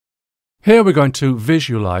Here we're going to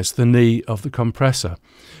visualize the knee of the compressor.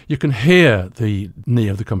 You can hear the knee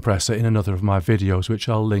of the compressor in another of my videos, which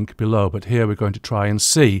I'll link below, but here we're going to try and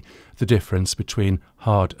see the difference between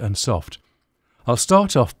hard and soft. I'll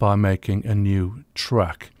start off by making a new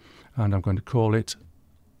track, and I'm going to call it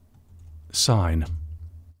sine.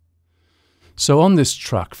 So on this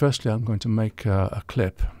track, firstly I'm going to make a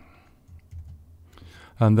clip,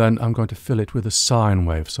 and then I'm going to fill it with a sine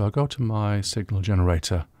wave. So I'll go to my signal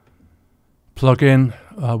generator, plug in,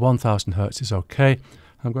 1000 Hertz is okay.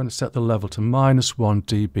 I'm going to set the level to -1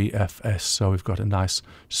 dBFS, so we've got a nice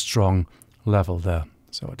strong level there.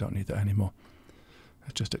 So I don't need that anymore.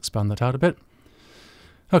 Let's just expand that out a bit.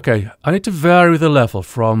 Okay, I need to vary the level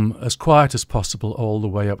from as quiet as possible all the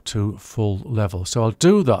way up to full level. So I'll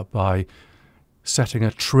do that by setting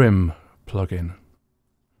a trim plugin.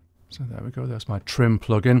 So there we go, there's my trim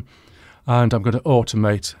plugin. And I'm going to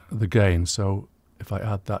automate the gain. So if I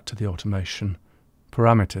add that to the automation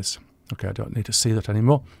parameters, okay, I don't need to see that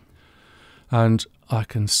anymore. And I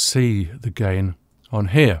can see the gain on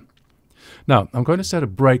here. Now, I'm going to set a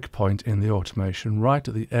breakpoint in the automation right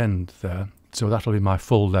at the end there. So that'll be my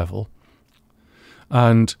full level.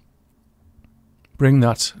 And bring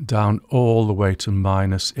that down all the way to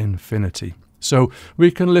 -infinity. So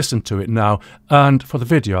we can listen to it now. And for the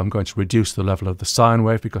video, I'm going to reduce the level of the sine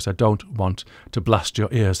wave because I don't want to blast your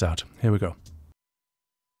ears out. Here we go.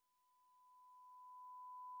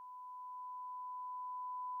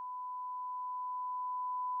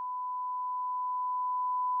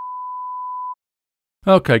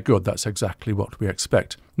 Okay, good, that's exactly what we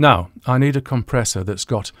expect. Now, I need a compressor that's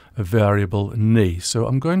got a variable knee, so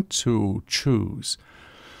I'm going to choose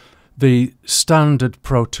the standard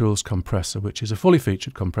Pro Tools compressor, which is a fully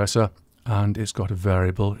featured compressor, and it's got a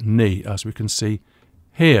variable knee, as we can see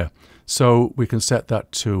here. So we can set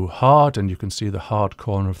that to hard, and you can see the hard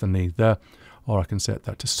corner of the knee there, or I can set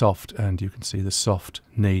that to soft, and you can see the soft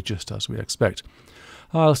knee just as we expect.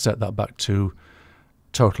 I'll set that back to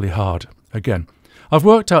totally hard again. I've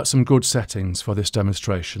worked out some good settings for this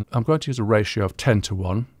demonstration. I'm going to use a ratio of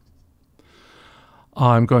 10:1.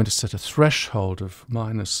 I'm going to set a threshold of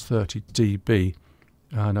 -30 dB,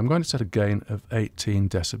 and I'm going to set a gain of 18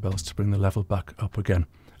 decibels to bring the level back up again.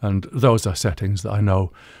 And those are settings that I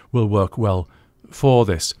know will work well for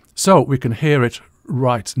this. So we can hear it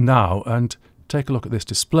right now, and take a look at this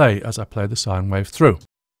display as I play the sine wave through.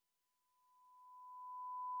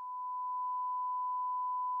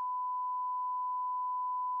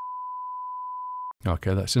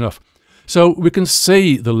 Okay, that's enough. So we can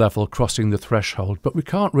see the level crossing the threshold, but we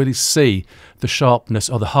can't really see the sharpness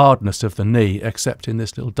or the hardness of the knee except in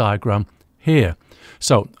this little diagram here.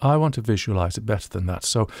 So I want to visualize it better than that.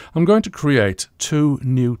 So I'm going to create 2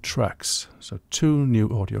 new tracks. So 2 new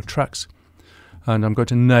audio tracks, and I'm going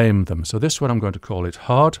to name them. So this one I'm going to call it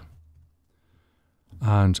hard,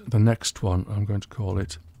 and the next one I'm going to call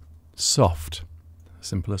it soft.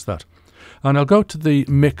 Simple as that. And I'll go to the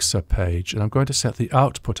mixer page, and I'm going to set the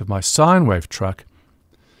output of my sine wave track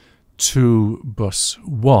to bus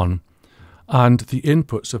 1, and the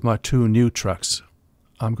inputs of my 2 new tracks,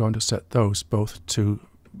 I'm going to set those both to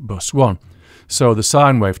bus 1. So the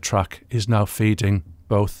sine wave track is now feeding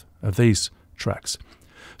both of these tracks.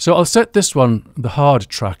 So I'll set this one, the hard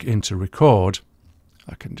track, into record.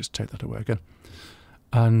 I can just take that away again.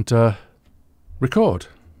 And record.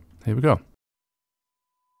 Here we go.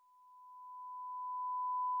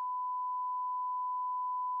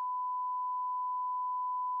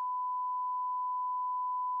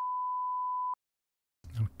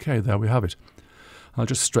 Okay, there we have it. I'll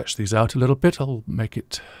just stretch these out a little bit. I'll make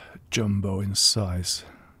it jumbo in size.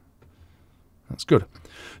 That's good.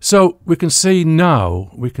 So we can see now,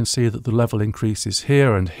 that the level increases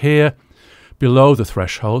here and here below the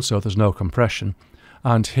threshold, so there's no compression.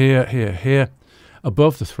 And here, here, here,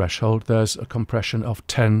 above the threshold, there's a compression of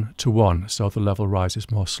 10:1, so the level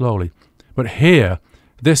rises more slowly. But here,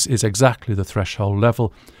 this is exactly the threshold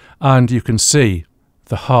level, and you can see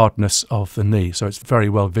the hardness of the knee, so it's very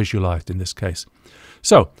well visualized in this case.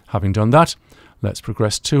 So, having done that, let's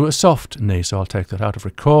progress to a soft knee. So I'll take that out of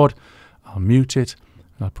record, I'll mute it,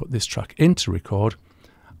 and I'll put this track into record,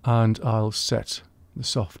 and I'll set the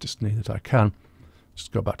softest knee that I can.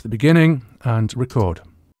 Just go back to the beginning and record.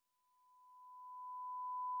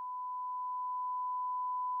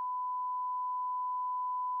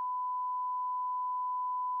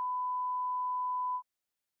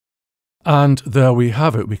 And there we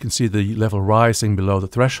have it. We can see the level rising below the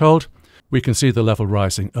threshold. We can see the level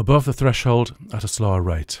rising above the threshold at a slower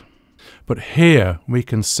rate. But here we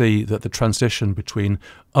can see that the transition between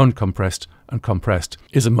uncompressed and compressed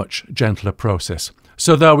is a much gentler process.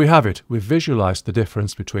 So there we have it. We've visualized the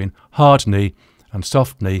difference between hard knee and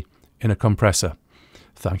soft knee in a compressor.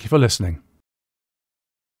 Thank you for listening.